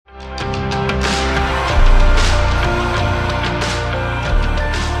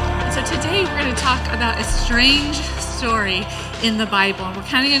a strange story in the Bible. And we're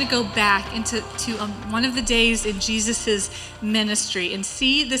kind of going to go back into one of the days in Jesus' ministry and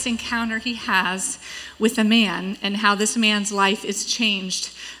see this encounter he has with a man and how this man's life is changed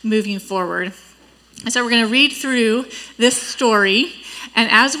moving forward. And so we're going to read through this story. And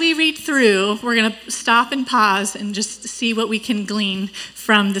as we read through, we're going to stop and pause and just see what we can glean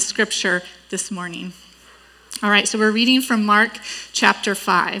from the scripture this morning. All right, so we're reading from Mark chapter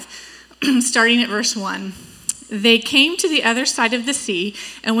 5, starting at verse 1. They came to the other side of the sea,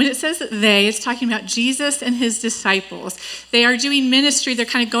 and when it says that it's talking about Jesus and his disciples. They are doing ministry. They're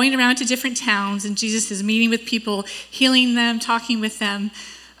kind of going around to different towns, and Jesus is meeting with people, healing them, talking with them.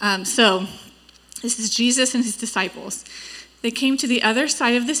 So this is Jesus and his disciples. They came to the other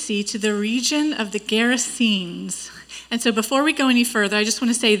side of the sea, to the region of the Gerasenes. And so before we go any further, I just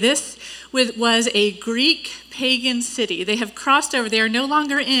want to say this was a Greek pagan city. They have crossed over. They are no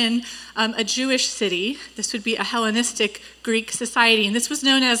longer in a Jewish city. This would be a Hellenistic Greek society. And this was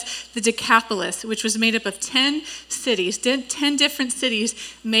known as the Decapolis, which was made up of 10 cities. 10 different cities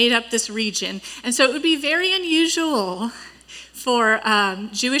made up this region. And so it would be very unusual for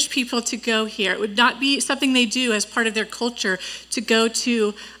Jewish people to go here. It would not be something they do as part of their culture to go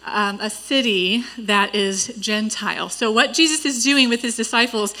to a city that is Gentile. So what Jesus is doing with his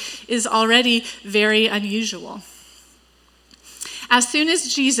disciples is already very unusual. As soon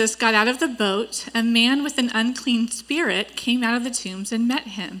as Jesus got out of the boat, a man with an unclean spirit came out of the tombs and met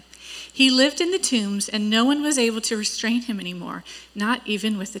him. He lived in the tombs, and no one was able to restrain him anymore, not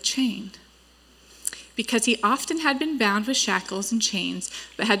even with a chain. Because he often had been bound with shackles and chains,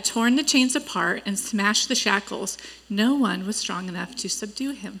 but had torn the chains apart and smashed the shackles, no one was strong enough to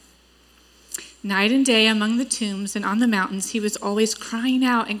subdue him. Night and day among the tombs and on the mountains, he was always crying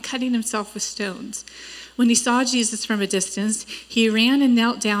out and cutting himself with stones. When he saw Jesus from a distance, he ran and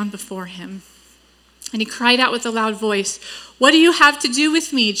knelt down before him. And he cried out with a loud voice, "What do you have to do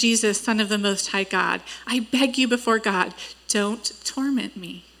with me, Jesus, Son of the Most High God? I beg you before God, don't torment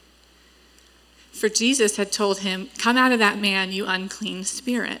me." For Jesus had told him, "Come out of that man, you unclean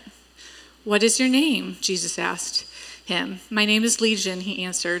spirit." "What is your name?" Jesus asked him. "My name is Legion," he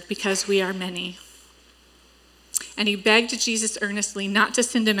answered, "because we are many." And he begged Jesus earnestly not to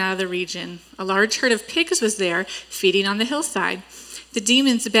send him out of the region. A large herd of pigs was there, feeding on the hillside. The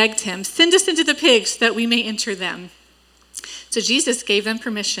demons begged him, "Send us into the pigs so that we may enter them." So Jesus gave them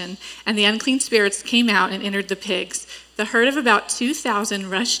permission, and the unclean spirits came out and entered the pigs. The herd of about 2,000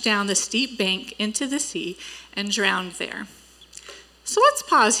 rushed down the steep bank into the sea and drowned there. So let's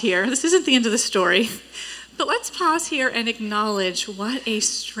pause here. This isn't the end of the story, but let's pause here and acknowledge what a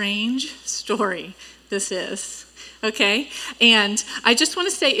strange story this is. Okay? And I just want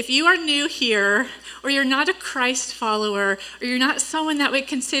to say, if you are new here, or you're not a Christ follower, or you're not someone that would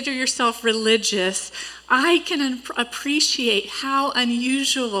consider yourself religious, I can appreciate how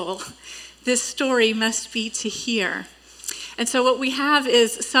unusual this story must be to hear. And so what we have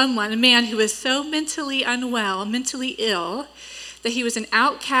is a man who is so mentally unwell, mentally ill, that he was an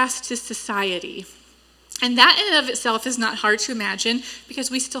outcast to society. And that in and of itself is not hard to imagine,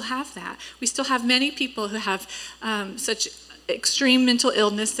 because we still have that. We still have many people who have such extreme mental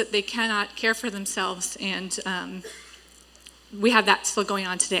illness that they cannot care for themselves, and we have that still going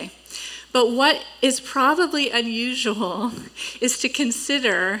on today. But what is probably unusual is to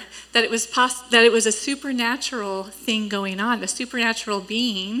consider that it was a supernatural thing going on, a supernatural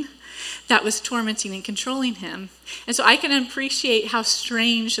being that was tormenting and controlling him. And so I can appreciate how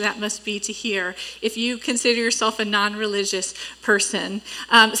strange that must be to hear if you consider yourself a non-religious person.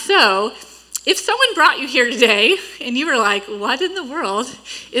 So if someone brought you here today and you were like, "What in the world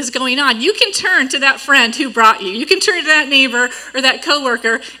is going on?" You can turn to that friend who brought you. You can turn to that neighbor or that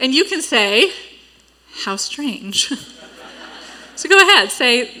coworker, and you can say, "How strange." So go ahead,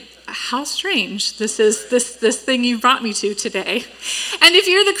 say, "How strange this is, this thing you brought me to today." And if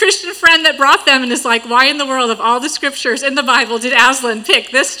you're the Christian friend that brought them and is like, "Why in the world of all the scriptures in the Bible did Aslinn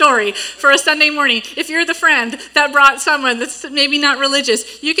pick this story for a Sunday morning?" If you're the friend that brought someone that's maybe not religious,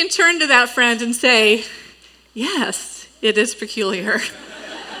 you can turn to that friend and say, "Yes, it is peculiar."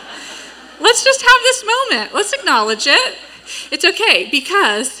 Let's just have this moment. Let's acknowledge it. It's okay,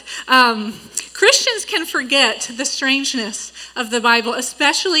 because Christians can forget the strangeness of the Bible,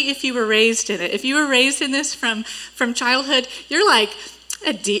 especially if you were raised in it. If you were raised in this from childhood, you're like,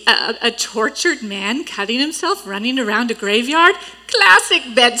 a tortured man cutting himself, running around a graveyard?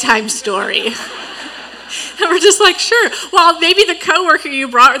 Classic bedtime story. And we're just like, sure. Well, maybe the coworker you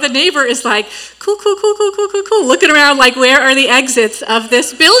brought or the neighbor is like, cool, looking around like, where are the exits of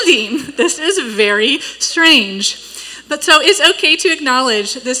this building? This is very strange. But so it's okay to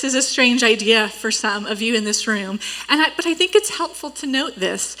acknowledge this is a strange idea for some of you in this room. But I think it's helpful to note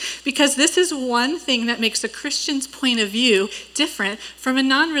this, because this is one thing that makes a Christian's point of view different from a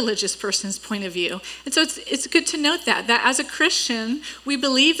non-religious person's point of view. And so it's good to note that as a Christian, we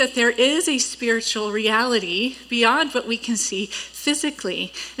believe that there is a spiritual reality beyond what we can see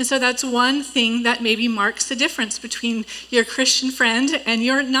physically. And so that's one thing that maybe marks the difference between your Christian friend and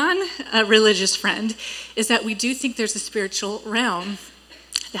your non-religious friend, is that we do think there's a spiritual realm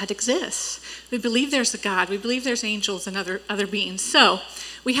that exists. We believe there's a God. We believe there's angels and other beings. So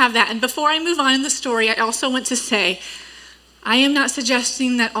we have that. And before I move on in the story, I also want to say, I am not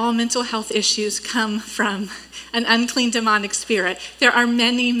suggesting that all mental health issues come from an unclean demonic spirit. There are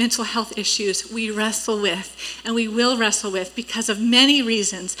many mental health issues we wrestle with, and we will wrestle with because of many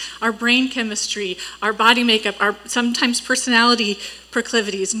reasons. Our brain chemistry, our body makeup, our sometimes personality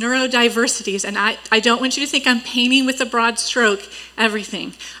proclivities, neurodiversities, and I don't want you to think I'm painting with a broad stroke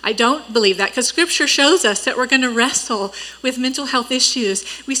everything. I don't believe that, because Scripture shows us that we're going to wrestle with mental health issues.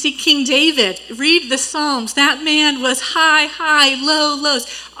 We see King David, read the Psalms. That man was high, low, lows,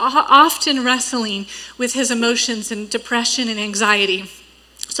 often wrestling with his emotions and depression and anxiety.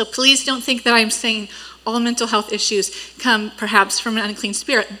 So please don't think that I'm saying all mental health issues come perhaps from an unclean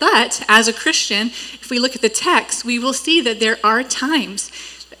spirit. But as a Christian, if we look at the text, we will see that there are times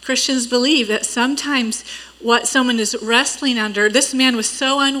that Christians believe that sometimes what someone is wrestling under, this man was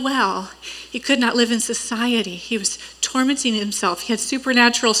so unwell, he could not live in society. He was tormenting himself. He had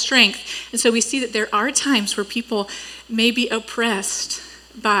supernatural strength. And so we see that there are times where people may be oppressed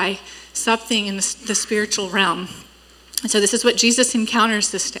by something in the spiritual realm. And so this is what Jesus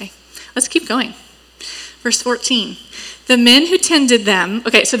encounters this day. Let's keep going. Verse 14, the men who tended them,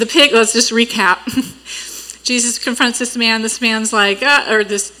 okay, so let's just recap. Jesus confronts this man. This man's like,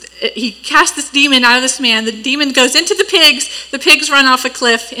 he casts this demon out of this man. The demon goes into the pigs run off a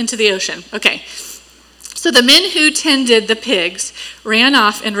cliff into the ocean. Okay, so the men who tended the pigs ran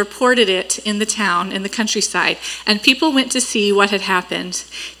off and reported it in the town, in the countryside, and people went to see what had happened.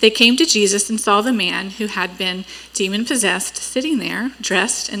 They came to Jesus and saw the man who had been demon-possessed sitting there,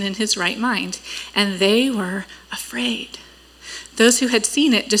 dressed and in his right mind, and they were afraid. Those who had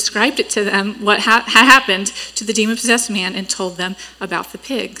seen it described it to them, what had happened to the demon-possessed man, and told them about the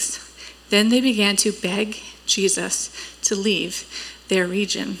pigs. Then they began to beg Jesus to leave their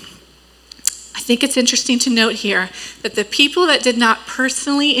region. I think it's interesting to note here that the people that did not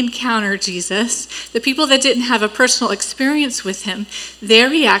personally encounter Jesus, the people that didn't have a personal experience with him, their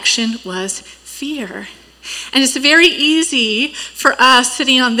reaction was fear. And it's very easy for us,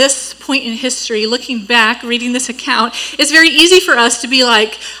 sitting on this point in history, looking back, reading this account, it's very easy for us to be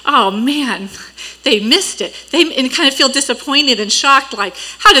like, oh man, they missed it. And kind of feel disappointed and shocked, like,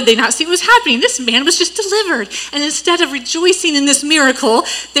 how did they not see what was happening? This man was just delivered. And instead of rejoicing in this miracle,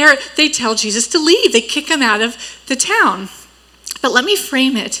 they tell Jesus to leave. They kick him out of the town. But let me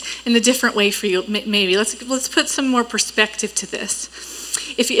frame it in a different way for you, maybe. Let's put some more perspective to this.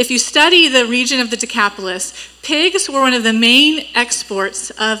 If you study the region of the Decapolis, pigs were one of the main exports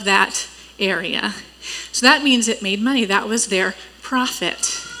of that area. So that means it made money. That was their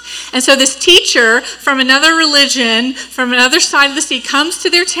profit. And so this teacher from another religion, from another side of the sea, comes to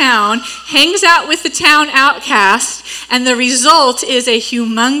their town, hangs out with the town outcast, and the result is a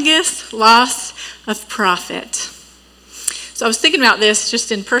humongous loss of profit. So I was thinking about this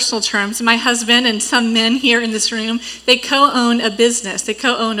just in personal terms. My husband and some men here in this room, they co-own a business. They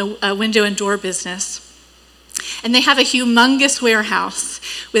co-own a window and door business. And they have a humongous warehouse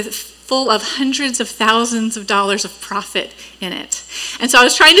full of hundreds of thousands of dollars of profit in it. And so I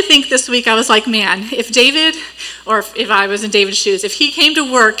was trying to think this week, I was like, man, if David, or if I was in David's shoes, if he came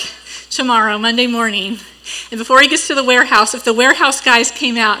to work tomorrow, Monday morning, and before he gets to the warehouse, if the warehouse guys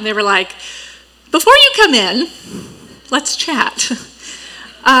came out and they were like, before you come in, let's chat.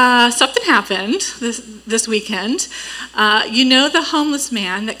 Something happened this weekend. The homeless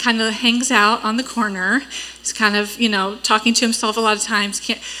man that kind of hangs out on the corner, is kind of, talking to himself a lot of times.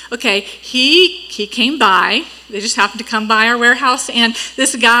 He came by. They just happened to come by our warehouse, and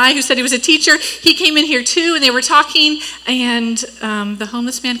this guy who said he was a teacher, he came in here too, and they were talking, and the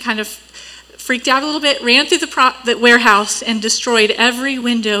homeless man kind of freaked out a little bit, ran through the warehouse, and destroyed every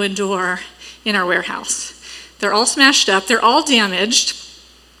window and door in our warehouse. They're all smashed up. They're all damaged.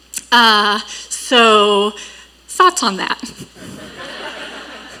 So thoughts on that?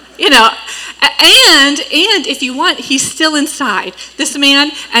 And if you want, he's still inside. This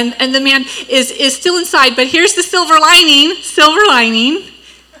man, and the man is still inside, but here's the silver lining.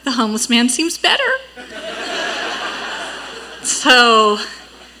 The homeless man seems better. So,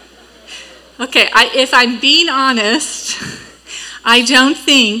 Okay, if I'm being honest, I don't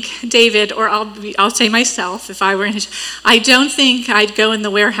think David, or I'll say myself, if I were in his, I don't think I'd go in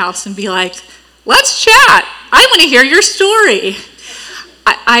the warehouse and be like, let's chat. I want to hear your story.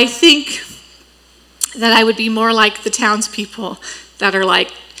 I think that I would be more like the townspeople that are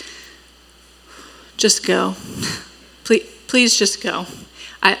like, just go. Please just go.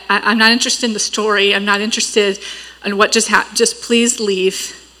 I'm not interested in the story. I'm not interested in what just happened. Just please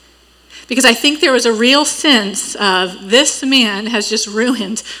leave. Because I think there was a real sense of, this man has just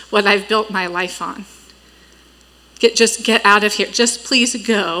ruined what I've built my life on. Just get out of here. Just please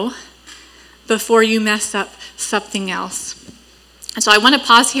go before you mess up something else. And so I want to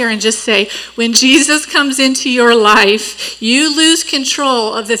pause here and just say, when Jesus comes into your life, you lose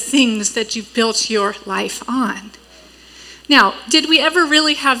control of the things that you built your life on. Now, did we ever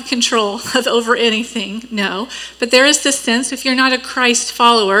really have control over anything? No. But there is this sense, if you're not a Christ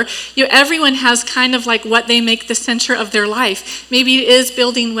follower, everyone has kind of like what they make the center of their life. Maybe it is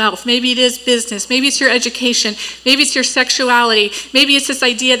building wealth. Maybe it is business. Maybe it's your education. Maybe it's your sexuality. Maybe it's this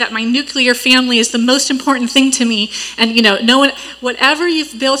idea that my nuclear family is the most important thing to me. And no one, whatever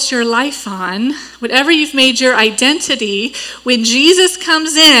you've built your life on, whatever you've made your identity, when Jesus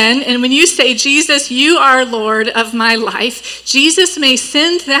comes in, and when you say, Jesus, you are Lord of my life, Jesus may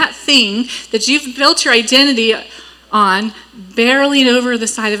send that thing that you've built your identity on barreling over the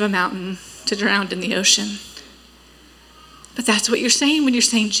side of a mountain to drown in the ocean. But that's what you're saying when you're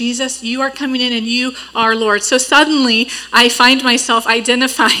saying, Jesus, you are coming in and you are Lord. So suddenly I find myself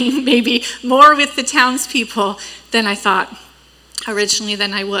identifying maybe more with the townspeople than I thought originally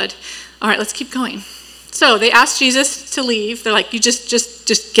than I would. All right, let's keep going. So they asked Jesus to leave. They're like, you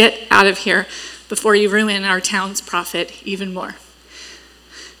just get out of here before you ruin our town's profit even more.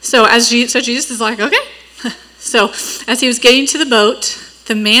 So Jesus is like, okay. So as he was getting to the boat,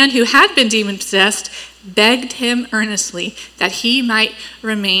 the man who had been demon-possessed begged him earnestly that he might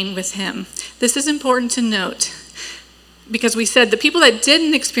remain with him. This is important to note, because we said the people that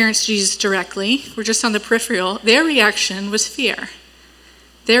didn't experience Jesus directly were just on the peripheral. Their reaction was fear.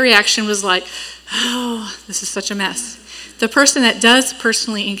 Their reaction was like, oh, this is such a mess. The person that does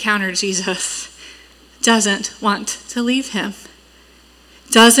personally encounter Jesus doesn't want to leave him,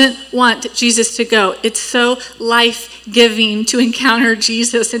 doesn't want Jesus to go. It's so life-giving to encounter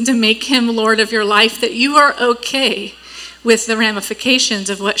Jesus and to make him Lord of your life that you are okay with the ramifications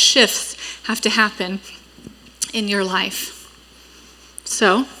of what shifts have to happen in your life.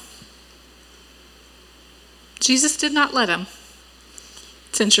 So, Jesus did not let him.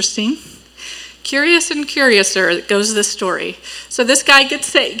 It's interesting. Curious and curiouser goes the story. So this guy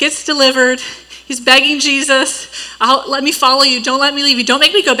gets delivered. He's begging Jesus, let me follow you. Don't let me leave you. Don't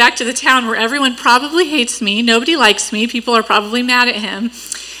make me go back to the town where everyone probably hates me. Nobody likes me. People are probably mad at him.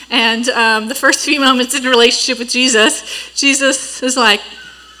 And the first few moments in a relationship with Jesus, Jesus is like,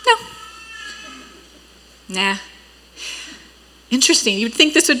 no. Nah. Interesting. You'd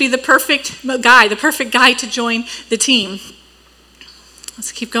think this would be the perfect guy to join the team.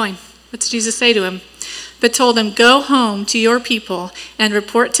 Let's keep going. What's Jesus say to him? But told him, go home to your people and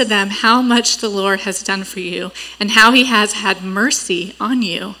report to them how much the Lord has done for you and how he has had mercy on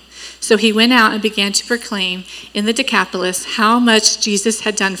you. So he went out and began to proclaim in the Decapolis how much Jesus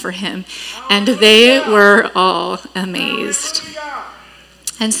had done for him, and they were all amazed.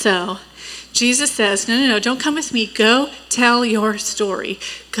 And so Jesus says, no, don't come with me. Go tell your story.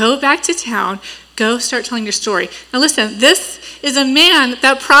 Go back to town. Go start telling your story. Now listen, this is a man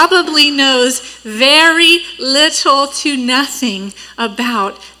that probably knows very little to nothing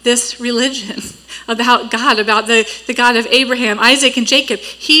about this religion, about God, about the God of Abraham, Isaac, and Jacob.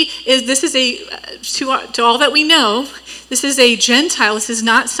 To all that we know, this is a Gentile. This is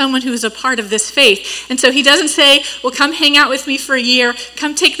not someone who is a part of this faith. And so he doesn't say, well, come hang out with me for a year.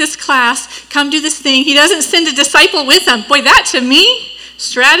 Come take this class. Come do this thing. He doesn't send a disciple with him. Boy, that to me,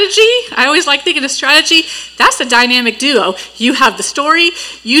 strategy, I always like thinking of strategy. That's a dynamic duo. You have the story,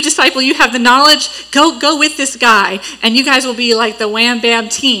 you disciple, you have the knowledge. Go with this guy, and you guys will be like the wham bam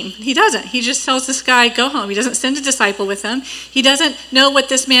team. He doesn't. He just tells this guy, go home. He doesn't send a disciple with him. He doesn't know what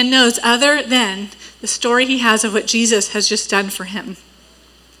this man knows other than the story he has of what Jesus has just done for him.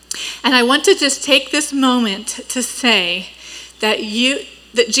 And I want to just take this moment to say that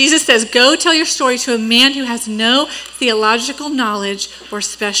Jesus says, go tell your story to a man who has no theological knowledge or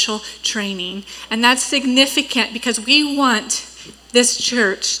special training. And that's significant because we want this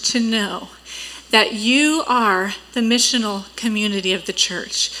church to know that you are the missional community of the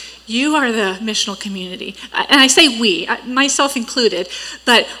church. You are the missional community. And I say we, myself included,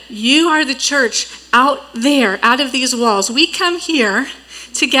 but you are the church out there, out of these walls. We come here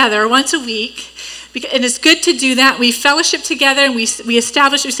together once a week. And it's good to do that. We fellowship together and we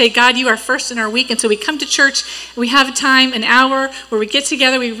establish, we say, God, you are first in our week. And so we come to church and we have a time, an hour, where we get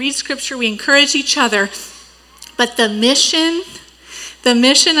together, we read scripture, we encourage each other. But the mission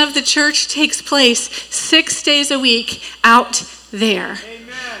of the church takes place 6 days a week out there.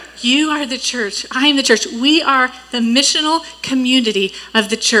 You are the church. I am the church. We are the missional community of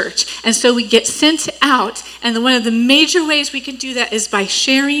the church. And so we get sent out. And one of the major ways we can do that is by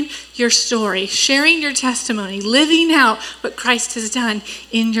sharing your story, sharing your testimony, living out what Christ has done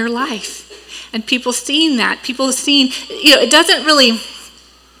in your life. And people seeing that, people seeing, it doesn't really,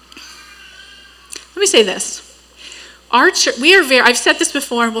 let me say this. Our church, I've said this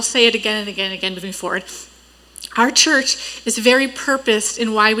before and we'll say it again and again and again moving forward. Our church is very purposed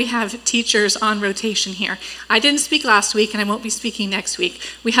in why we have teachers on rotation here. I didn't speak last week, and I won't be speaking next week.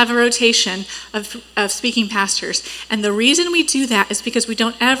 We have a rotation of speaking pastors. And the reason we do that is because we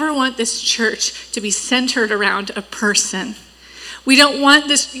don't ever want this church to be centered around a person. We don't want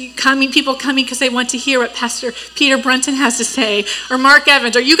people coming because they want to hear what Pastor Peter Brunton has to say, or Mark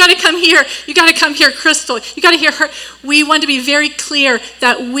Evans, or you got to come here, Crystal, you got to hear her. We want to be very clear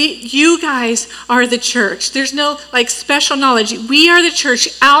that you guys are the church. There's no special knowledge. We are the church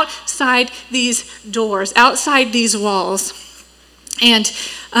outside these doors, outside these walls. And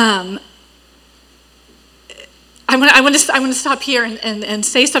I want to stop here and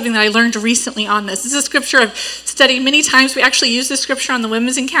say something that I learned recently on this. This is a scripture I've studied many times. We actually use this scripture on the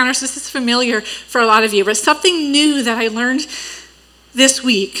women's encounters. So this is familiar for a lot of you. But something new that I learned this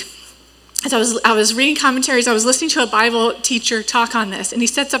week, as I was reading commentaries, I was listening to a Bible teacher talk on this, and he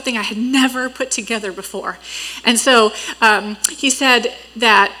said something I had never put together before. And so he said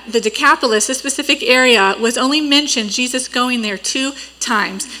that the Decapolis, this specific area, was only mentioned, Jesus going there 2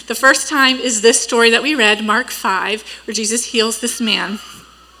 times. The first time is this story that we read, Mark 5, where Jesus heals this man.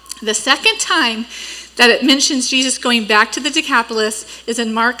 The second time that it mentions Jesus going back to the Decapolis is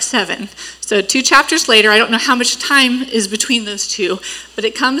in Mark 7. So 2 chapters later, I don't know how much time is between those two, but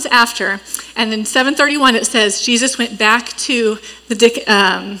it comes after. And in 7:31 it says Jesus went back to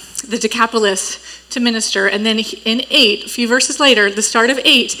the Decapolis to minister. And then in 8, a few verses later, the start of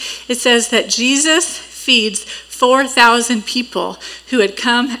 8, it says that Jesus feeds 4,000 people who had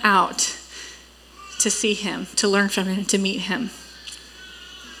come out to see him, to learn from him, to meet him.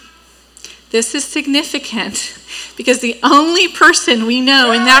 This is significant because the only person we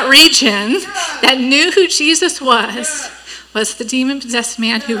know in that region that knew who Jesus was the demon-possessed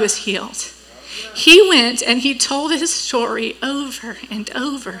man who was healed. He went and he told his story over and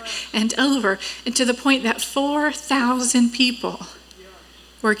over and over, and to the point that 4,000 people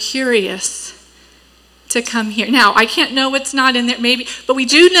were curious to come here. Now, I can't know what's not in there, maybe, but we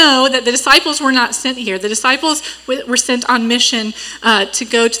do know that the disciples were not sent here. The disciples were sent on mission to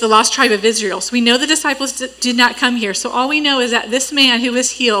go to the lost tribe of Israel. So we know the disciples did not come here. So all we know is that this man who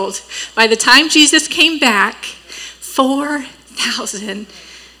was healed, by the time Jesus came back, 4,000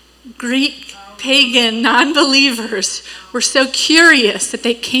 Greek, pagan, non-believers were so curious that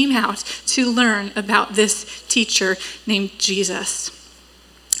they came out to learn about this teacher named Jesus.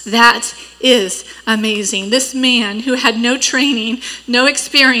 That is amazing. This man who had no training, no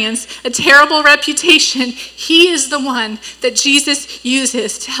experience, a terrible reputation, he is the one that Jesus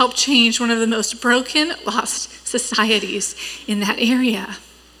uses to help change one of the most broken, lost societies in that area.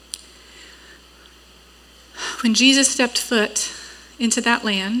 When Jesus stepped foot into that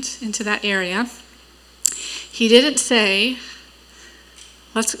land, into that area, he didn't say,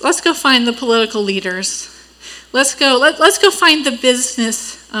 let's go find the political leaders. Let's go find the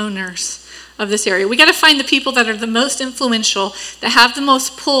business owners of this area. We got to find the people that are the most influential, that have the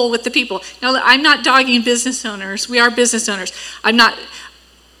most pull with the people. Now, I'm not dogging business owners. We are business owners.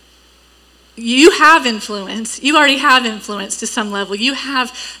 You have influence. You already have influence to some level. You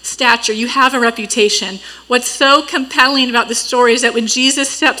have stature. You have a reputation. What's so compelling about the story is that when Jesus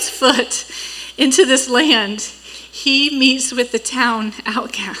steps foot into this land, he meets with the town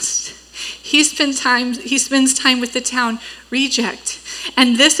outcast. He spends time with the town reject.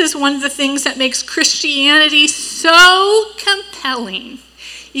 And this is one of the things that makes Christianity so compelling.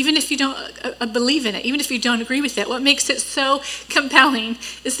 Even if you don't believe in it, even if you don't agree with it, what makes it so compelling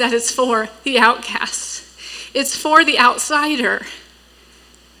is that it's for the outcasts. It's for the outsider.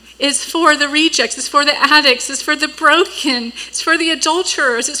 It's for the rejects. It's for the addicts. It's for the broken. It's for the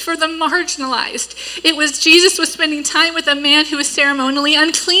adulterers. It's for the marginalized. Jesus was spending time with a man who was ceremonially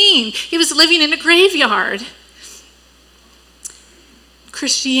unclean. He was living in a graveyard.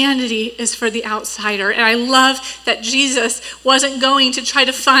 Christianity is for the outsider. And I love that Jesus wasn't going to try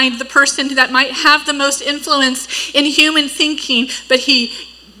to find the person that might have the most influence in human thinking, but he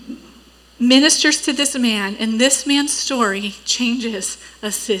ministers to this man, and this man's story changes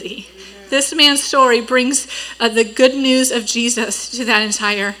a city. Amen. This man's story brings the good news of Jesus to that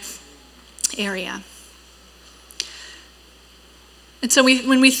entire area. And so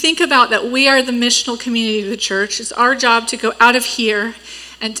when we think about that we are the missional community of the church, it's our job to go out of here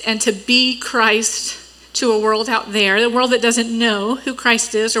and to be Christ to a world out there, the world that doesn't know who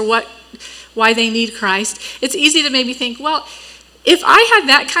Christ is or why they need Christ. It's easy to maybe think, well, if I had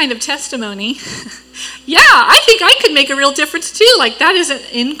that kind of testimony, yeah, I think I could make a real difference too. Like, that is an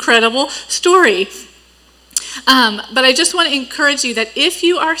incredible story. But I just want to encourage you that if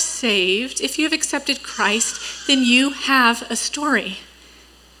you are saved, if you have accepted Christ, then you have a story.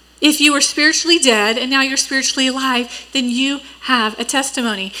 If you were spiritually dead and now you're spiritually alive, then you have a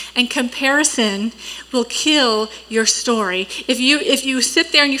testimony. And comparison will kill your story. If you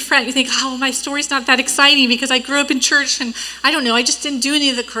sit there and you fret, you think, oh, my story's not that exciting because I grew up in church and I don't know, I just didn't do any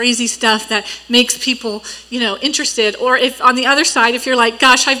of the crazy stuff that makes people, interested. Or if on the other side, if you're like,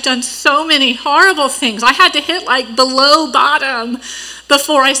 gosh, I've done so many horrible things. I had to hit like below bottom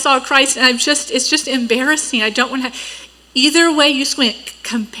before I saw Christ, and it's just embarrassing. I don't want to. Either way you swing,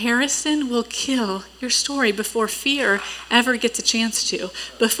 comparison will kill your story before fear ever gets a chance to,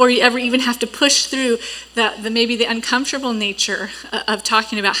 before you ever even have to push through maybe the uncomfortable nature of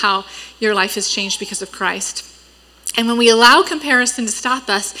talking about how your life has changed because of Christ. And when we allow comparison to stop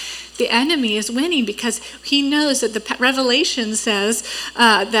us, the enemy is winning because he knows that the Revelation says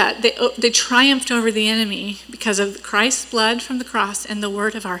that they triumphed over the enemy because of Christ's blood from the cross and the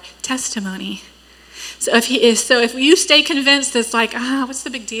word of our testimony. So if you stay convinced it's like, what's the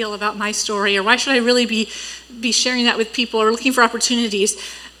big deal about my story, or why should I really be sharing that with people, or looking for opportunities,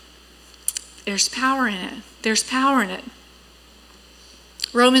 there's power in it. There's power in it.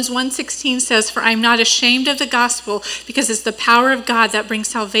 Romans 1:16 says, "For I am not ashamed of the gospel, because it's the power of God that brings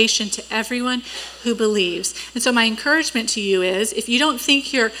salvation to everyone who believes." And so my encouragement to you is, if you don't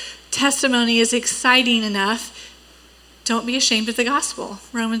think your testimony is exciting enough, don't be ashamed of the gospel.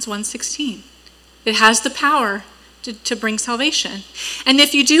 Romans 1:16. It has the power to bring salvation. And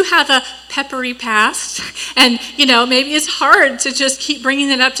if you do have a peppery past, and maybe it's hard to just keep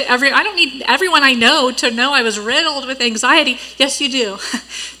bringing it up to I don't need everyone I know to know I was riddled with anxiety. Yes, you do.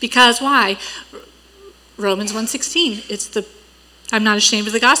 Because why? Romans 1:16. I'm not ashamed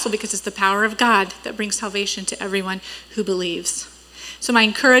of the gospel because it's the power of God that brings salvation to everyone who believes. So my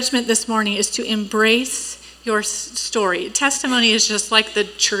encouragement this morning is to embrace your story. Testimony is just like the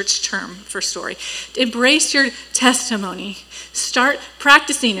church term for story. Embrace your testimony. Start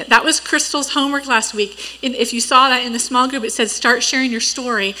practicing it. That was Crystal's homework last week. If you saw that in the small group, it said start sharing your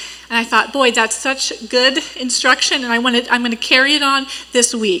story. And I thought, boy, that's such good instruction, and I'm going to carry it on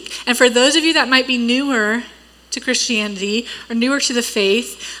this week. And for those of you that might be newer to Christianity or newer to the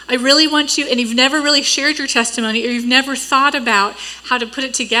faith, I really want you, and you've never really shared your testimony, or you've never thought about how to put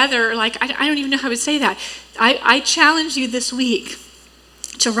it together, like I don't even know how to say that. I challenge you this week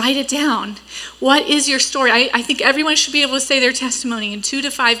to write it down. What is your story? I think everyone should be able to say their testimony in 2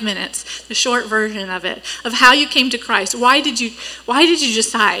 to 5 minutes, the short version of it, of how you came to Christ. Why did you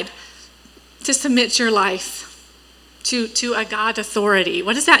decide to submit your life to a God authority?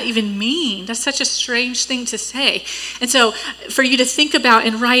 What does that even mean? That's such a strange thing to say. And so for you to think about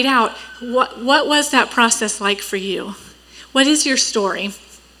and write out, what was that process like for you? What is your story?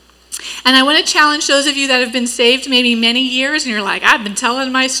 And I want to challenge those of you that have been saved maybe many years, and you're like, I've been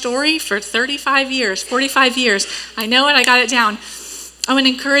telling my story for 35 years, 45 years. I know it, I got it down. I want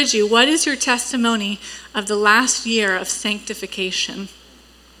to encourage you, what is your testimony of the last year of sanctification?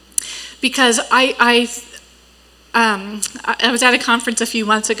 Because I was at a conference a few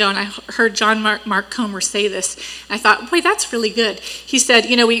months ago, and I heard John Mark Comer say this. And I thought, boy, that's really good. He said,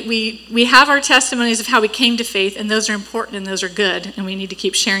 we have our testimonies of how we came to faith, and those are important and those are good, and we need to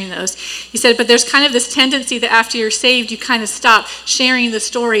keep sharing those. He said, but there's kind of this tendency that after you're saved, you kind of stop sharing the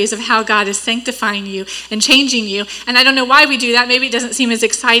stories of how God is sanctifying you and changing you. And I don't know why we do that. Maybe it doesn't seem as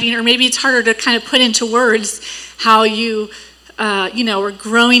exciting, or maybe it's harder to kind of put into words how you or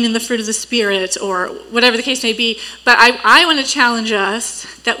growing in the fruit of the Spirit, or whatever the case may be. But I want to challenge us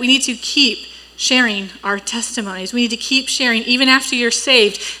that we need to keep sharing our testimonies. We need to keep sharing even after you're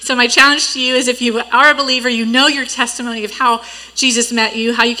saved. So my challenge to you is, if you are a believer, you know your testimony of how Jesus met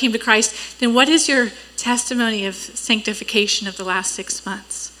you, how you came to Christ, then what is your testimony of sanctification of the last 6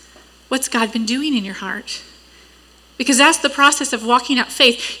 months? What's God been doing in your heart? Because that's the process of walking out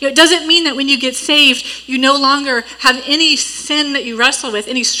faith. It doesn't mean that when you get saved, you no longer have any sin that you wrestle with,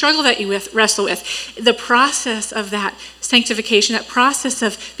 any struggle that you wrestle with. The process of that sanctification, that process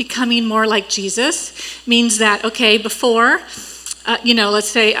of becoming more like Jesus, means that, okay, before, let's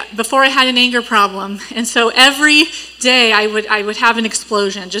say, before I had an anger problem, and so every day I would have an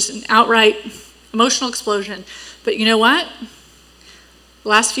explosion, just an outright emotional explosion. But you know what? The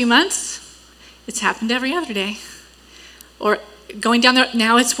last few months, it's happened every other day. Or going down there,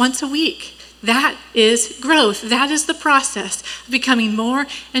 now it's once a week. That is growth. That is the process of becoming more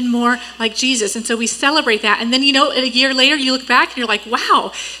and more like Jesus. And so we celebrate that. And then, a year later, you look back and you're like,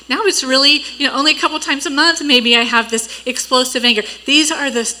 wow, now it's really, only a couple times a month, maybe I have this explosive anger. These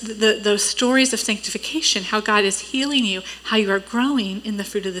are those stories of sanctification, how God is healing you, how you are growing in the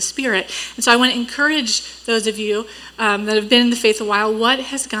fruit of the Spirit. And so I want to encourage those of you that have been in the faith a while, what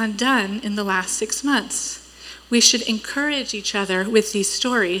has God done in the last 6 months? We should encourage each other with these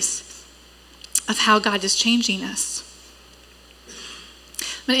stories of how God is changing us.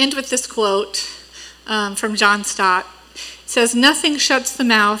 I'm going to end with this quote from John Stott. It says, "Nothing shuts the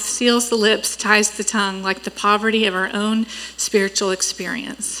mouth, seals the lips, ties the tongue like the poverty of our own spiritual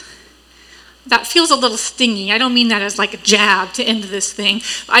experience." That feels a little stingy. I don't mean that as like a jab to end this thing.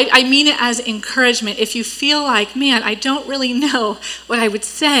 I mean it as encouragement. If you feel like, man, I don't really know what I would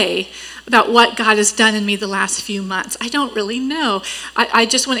say about what God has done in me the last few months. I don't really know. I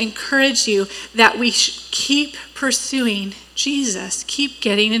just want to encourage you that we keep pursuing Jesus, keep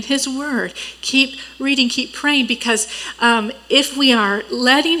getting in his word, keep reading, keep praying, because if we are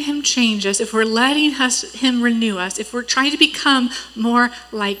letting him change us, if we're letting him renew us, if we're trying to become more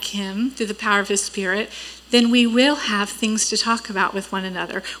like him through the power of his Spirit, then we will have things to talk about with one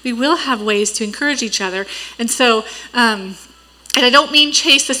another. We will have ways to encourage each other. And so, and I don't mean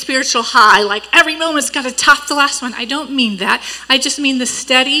chase the spiritual high, like every moment's got to top the last one. I don't mean that. I just mean the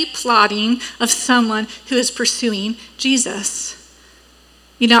steady plodding of someone who is pursuing Jesus.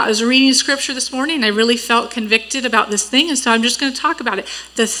 I was reading scripture this morning, and I really felt convicted about this thing, and so I'm just going to talk about it.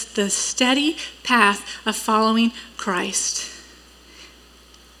 The steady path of following Christ.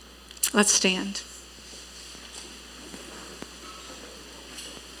 Let's stand.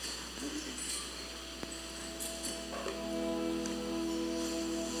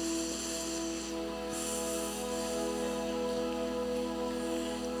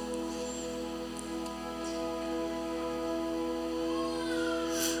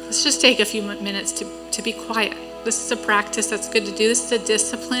 Let's just take a few minutes to be quiet. This is a practice that's good to do. This is a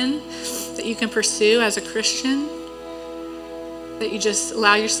discipline that you can pursue as a Christian, that you just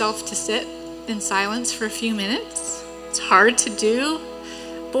allow yourself to sit in silence for a few minutes. It's hard to do.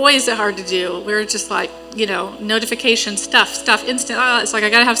 Boy, is it hard to do. We're just like, notification stuff, instant. It's like I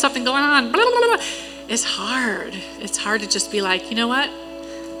got to have something going on. Blah, blah, blah, blah. It's hard. It's hard to just be like, you know what?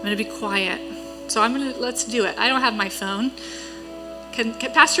 I'm going to be quiet. So let's do it. I don't have my phone. Can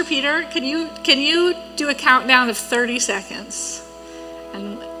Pastor Peter, can you do a countdown of 30 seconds?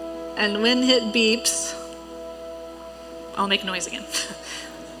 And when it beeps, I'll make noise again.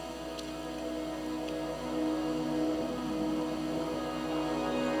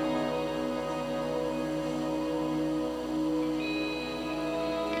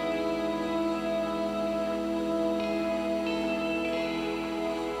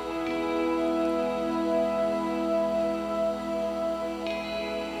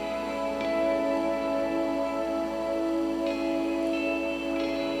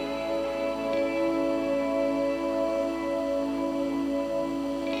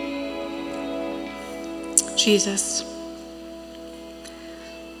 Jesus,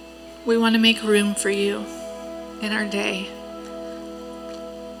 we want to make room for you in our day.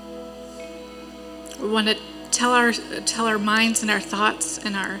 We want to tell our minds and our thoughts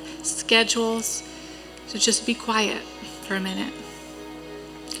and our schedules to just be quiet for a minute.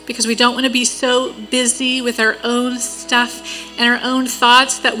 Because we don't want to be so busy with our own stuff and our own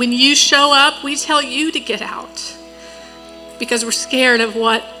thoughts that when you show up, we tell you to get out. Because we're scared of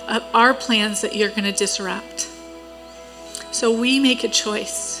our plans that you're going to disrupt. So we make a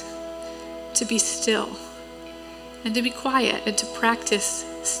choice to be still and to be quiet and to practice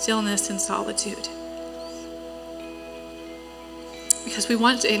stillness and solitude. Because we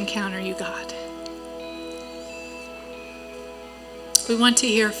want to encounter you, God. We want to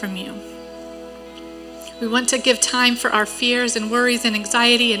hear from you. We want to give time for our fears and worries and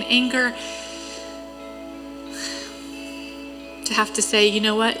anxiety and anger. To have to say, you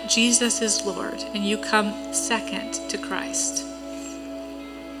know what? Jesus is Lord, and you come second to Christ.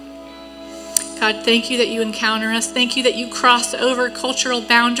 God, thank you that you encounter us. Thank you that you cross over cultural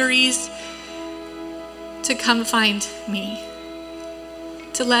boundaries. to come find me,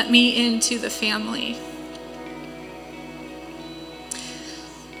 to let me into the family.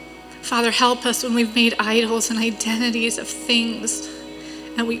 Father, help us when we've made idols and identities of things,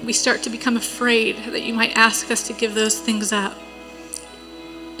 and we start to become afraid that you might ask us to give those things up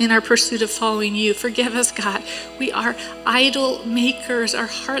in our pursuit of following you. Forgive us, God. We are idol makers. Our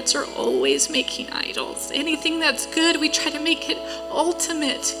hearts are always making idols. Anything that's good, we try to make it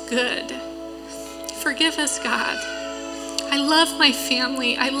ultimate good. Forgive us, God. I love my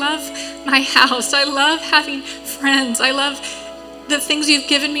family. I love my house. I love having friends. I love the things you've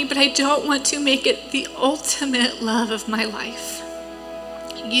given me, but I don't want to make it the ultimate love of my life.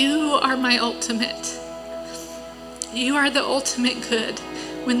 You are my ultimate. You are the ultimate good.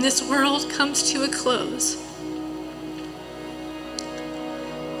 When this world comes to a close,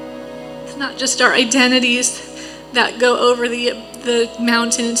 it's not just our identities that go over the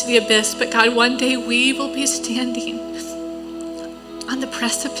mountain into the abyss, but God, one day we will be standing on the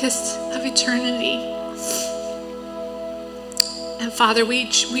precipice of eternity. And Father, we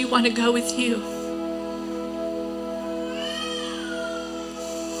want to go with you.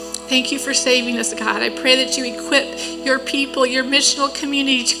 Thank you for saving us, God. I pray that you equip your people, your missional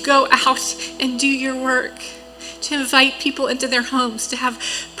community to go out and do your work, to invite people into their homes, to have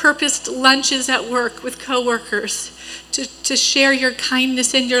purposed lunches at work with coworkers, to share your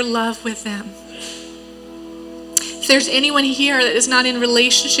kindness and your love with them. If there's anyone here that is not in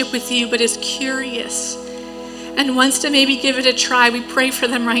relationship with you but is curious and wants to maybe give it a try, we pray for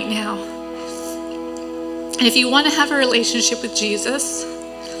them right now. And if you want to have a relationship with Jesus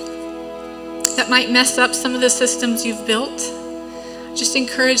that might mess up some of the systems you've built, just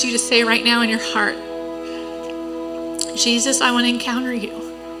encourage you to say right now in your heart, Jesus, I want to encounter you.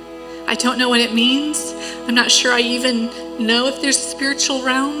 I don't know what it means. I'm not sure I even know if there's a spiritual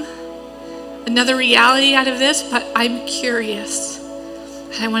realm, another reality out of this, but I'm curious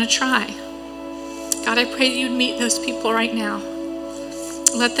and I want to try. God, I pray that you'd meet those people right now.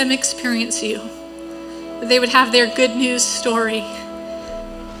 Let them experience you. That they would have their good news story.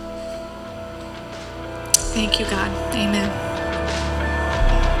 Thank you, God. Amen.